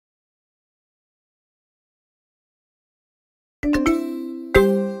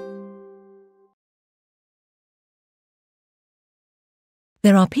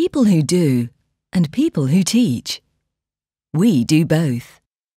There are people who do and people who teach. We do both.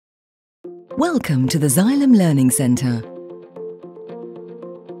 Welcome to the Xylem Learning Centre.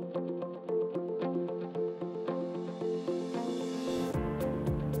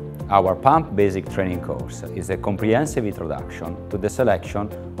 Our Pump Basic Training course is a comprehensive introduction to the selection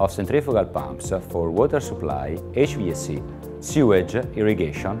of centrifugal pumps for water supply, HVAC, sewage,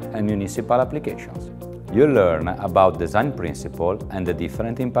 irrigation and municipal applications. You'll learn about design principle and the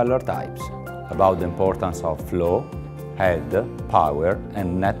different impeller types, about the importance of flow, head, power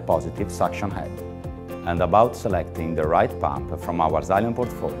and net positive suction head, and about selecting the right pump from our Xylem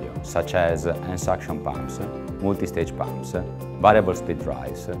portfolio, such as end suction pumps, multistage pumps, variable speed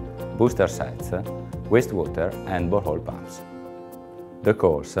drives, booster sets, wastewater and borehole pumps. The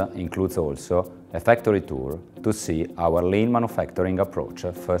course includes also a factory tour to see our lean manufacturing approach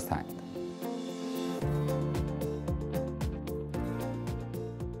firsthand.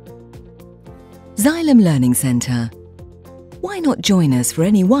 Xylem Learning Centre. Why not join us for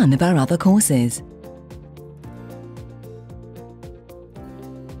any one of our other courses?